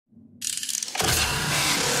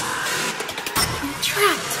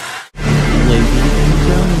trapped. Ladies and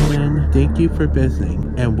gentlemen, thank you for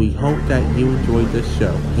visiting, and we hope that you enjoyed this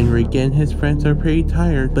show. Enrique and his friends are pretty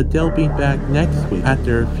tired, but they'll be back next week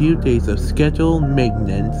after a few days of scheduled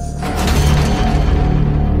maintenance.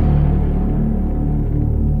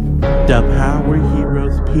 The Power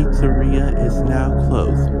Heroes Pizzeria is now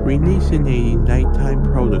closed, reinitiating nighttime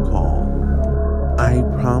protocol. I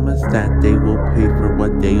promise that they will pay for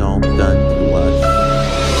what they all done to us.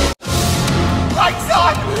 My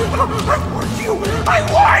son! I warned you! I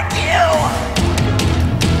warned you!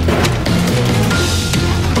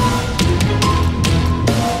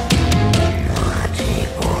 Naughty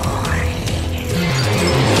boy.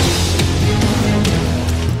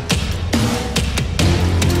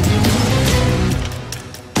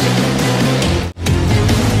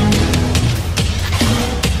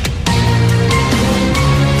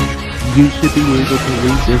 You should be able to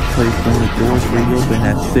leave this place when the doors reopen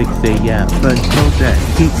at 6 a.m. But until then,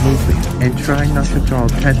 keep moving and try not to draw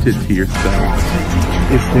attention to yourself.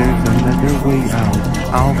 If there's another way out,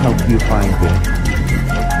 I'll help you find it.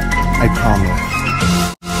 I promise.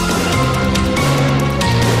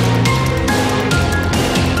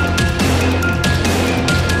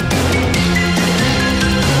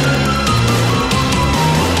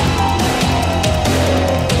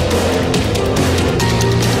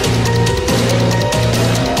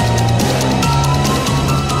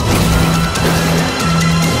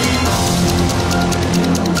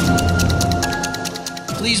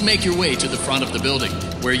 Please make your way to the front of the building,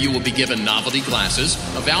 where you will be given novelty glasses,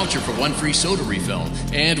 a voucher for 1 free soda refill,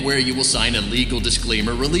 and where you will sign a legal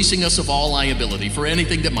disclaimer releasing us of all liability for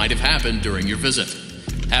anything that might have happened during your visit.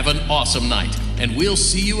 Have an awesome night, and we'll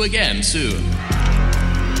see you again soon.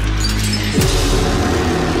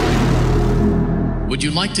 Would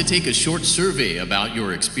you like to take a short survey about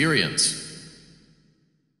your experience?